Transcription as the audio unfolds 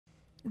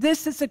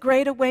This is a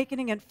great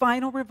awakening and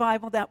final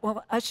revival that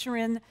will usher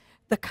in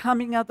the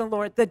coming of the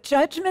Lord. The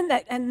judgment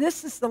that, and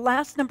this is the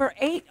last number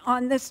 8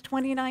 on this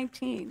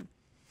 2019.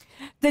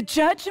 The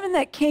judgment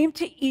that came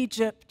to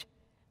Egypt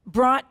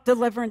brought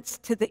deliverance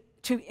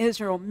to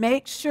Israel.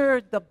 Make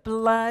sure the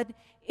blood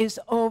is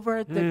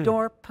over the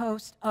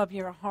doorpost of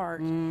your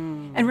heart.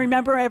 And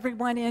remember,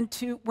 everyone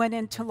went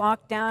into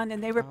lockdown,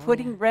 and they were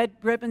putting red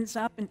ribbons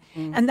up,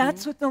 and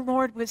that's what the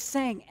Lord was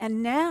saying.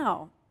 And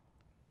now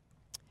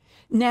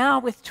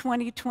with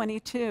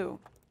 2022,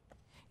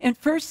 in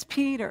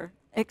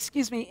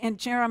in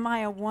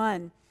Jeremiah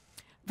 1,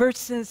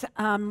 verses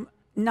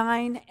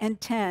 9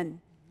 and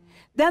 10.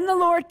 Then the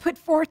Lord put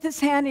forth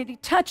his hand, and he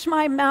touched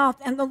my mouth,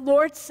 and the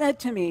Lord said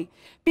to me,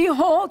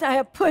 behold, I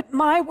have put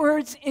my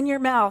words in your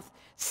mouth.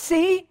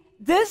 See,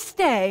 this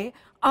day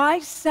I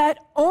set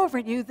over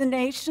you the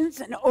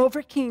nations and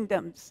over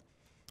kingdoms,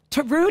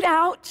 to root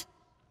out,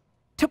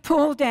 to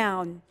pull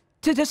down,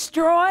 to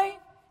destroy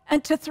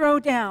and to throw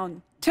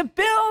down, to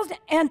build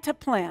and to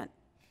plant.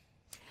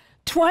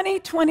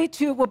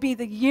 2022 will be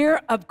the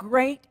year of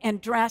great and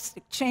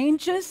drastic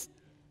changes,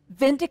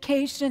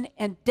 vindication,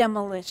 and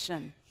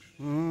demolition.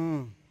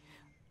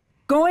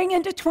 Going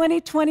into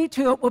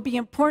 2022, it will be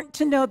important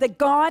to know that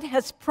God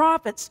has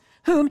prophets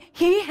whom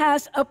he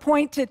has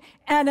appointed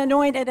and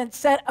anointed and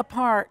set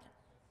apart.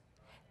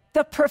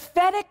 The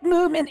prophetic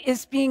movement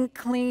is being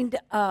cleaned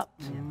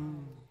up.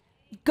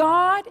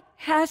 God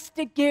has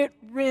to get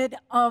rid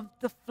of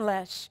the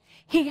flesh.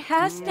 He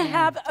has to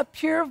have a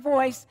pure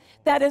voice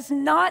that is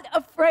not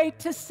afraid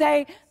to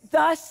say,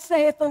 thus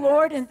saith the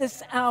Lord in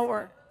this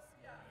hour.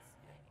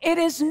 It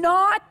is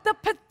not the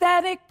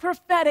pathetic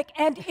prophetic.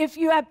 And if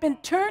you have been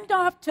turned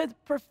off to the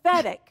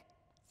prophetic,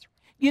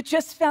 you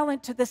just fell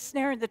into the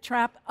snare and the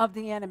trap of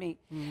the enemy.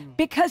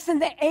 Because in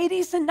the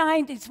 80s and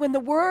 90s, when the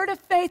Word of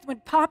Faith,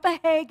 when Papa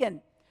Hagin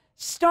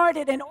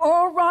started and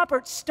Oral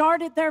Roberts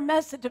started their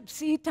message of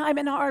seed time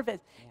and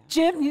harvest,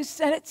 Jim, you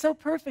said it so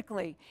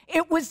perfectly.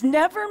 It was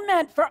never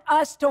meant for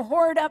us to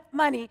hoard up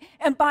money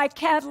and buy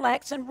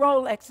Cadillacs and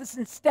Rolexes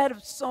instead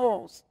of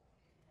souls.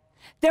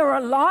 There were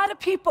a lot of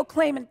people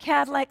claiming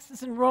Cadillacs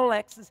and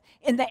Rolexes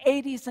in the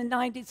 80s and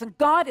 90s, and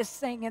God is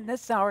saying in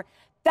this hour,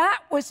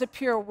 that was a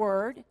pure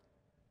word,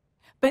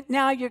 but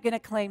now you're going to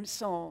claim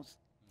souls.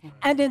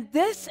 And in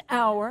this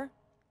hour,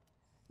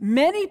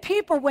 many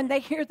people, when they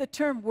hear the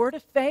term word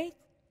of faith,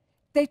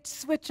 they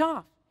switch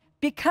off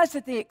because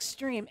of the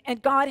extreme,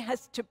 and God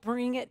has to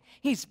bring it.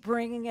 He's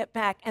bringing it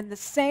back, and the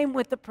same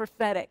with the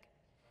prophetic.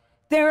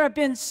 There have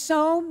been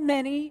so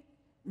many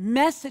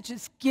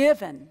messages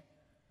given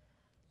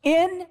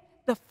in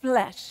the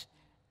flesh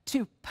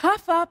to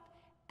puff up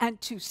and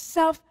to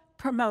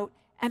self-promote,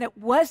 and it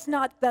was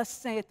not thus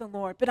saith the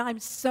Lord. But I'm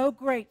so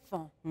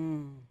grateful.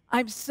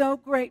 I'm so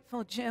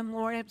grateful, Jim,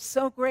 Lord. I'm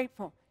so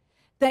grateful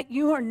that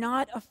you are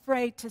not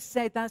afraid to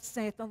say, thus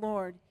saith the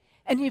Lord.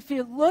 And if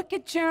you look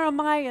at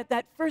Jeremiah,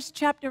 that first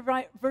chapter,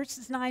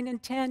 verses 9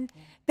 and 10,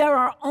 there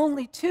are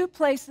only 2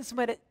 places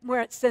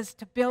where it says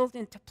to build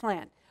and to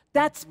plant.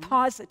 That's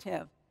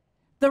positive.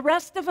 The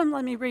rest of them,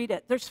 let me read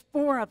it. There's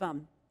 4 of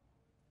them.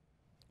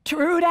 To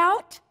root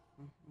out,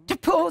 to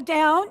pull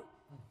down,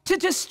 to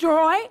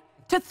destroy,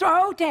 to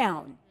throw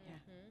down.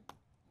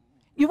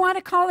 You want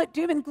to call it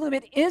doom and gloom.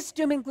 It is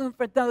doom and gloom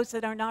for those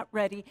that are not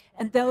ready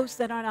and those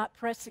that are not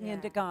pressing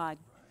into God.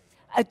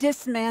 A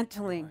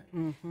dismantling.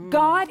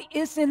 God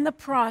is in the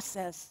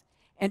process.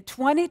 In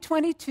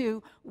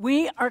 2022,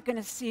 we are going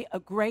to see a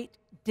great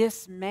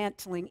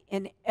dismantling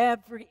in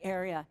every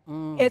area.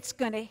 It's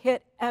going to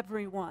hit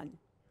everyone.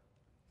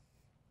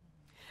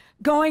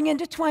 Going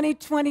into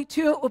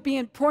 2022, it will be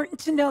important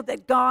to know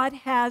that God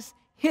has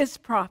his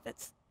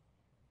prophets.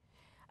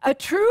 A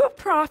true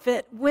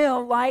prophet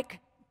will, like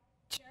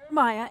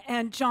Jeremiah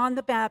and John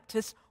the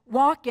Baptist,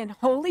 walk in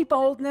holy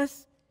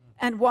boldness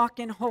and walk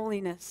in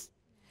holiness.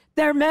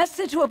 Their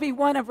message will be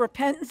one of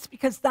repentance,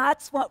 because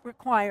that's what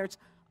requires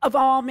of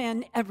all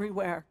men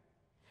everywhere.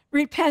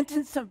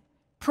 Repentance of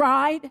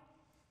pride,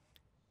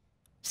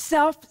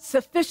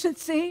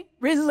 self-sufficiency,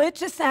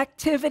 religious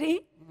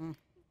activity,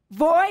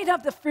 void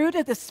of the fruit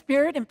of the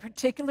Spirit, in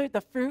particular the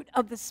fruit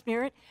of the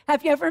Spirit.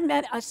 Have you ever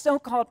met a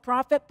so-called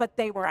prophet, but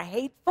they were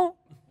hateful?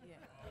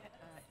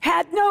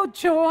 Had no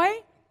joy?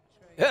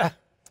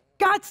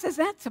 God says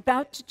that's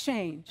about to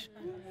change.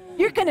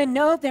 You're going to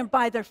know them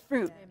by their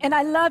fruit. And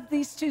I love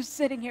these 2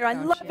 sitting here. I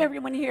love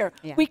everyone here.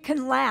 We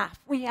can laugh.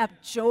 We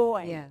have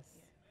joy.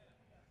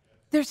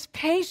 There's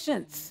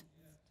patience.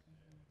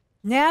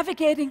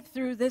 Navigating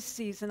through this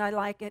season, I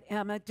like it,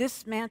 Emma,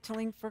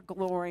 dismantling for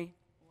glory.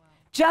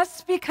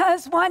 Just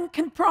because one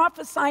can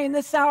prophesy in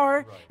this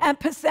hour and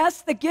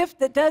possess the gift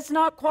that does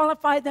not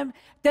qualify them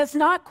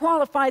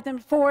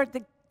for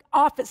the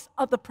office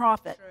of the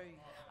prophet.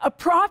 A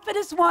prophet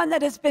is one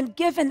that has been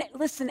given,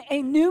 listen,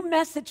 a new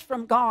message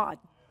from God.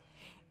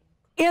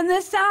 In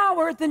this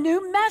hour, the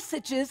new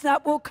messages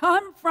that will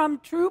come from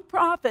true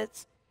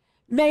prophets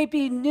may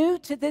be new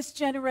to this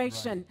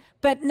generation,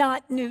 but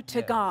not new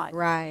to God.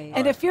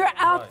 And if you're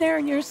out there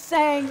and you're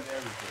saying,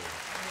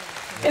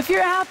 If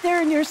you're out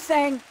there and you're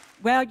saying,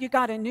 well, you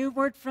got a new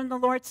word from the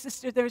Lord,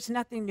 sister, there's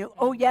nothing new.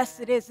 Oh, yes,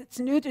 it is. It's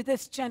new to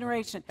this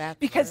generation.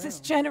 Because this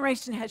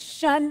generation has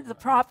shunned the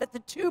prophet, the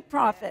true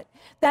prophet,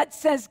 that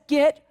says,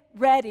 get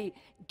ready.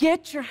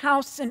 Get your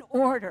house in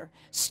order.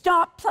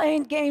 Stop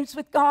playing games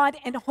with God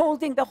and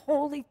holding the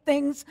holy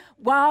things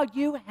while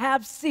you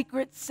have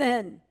secret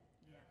sin.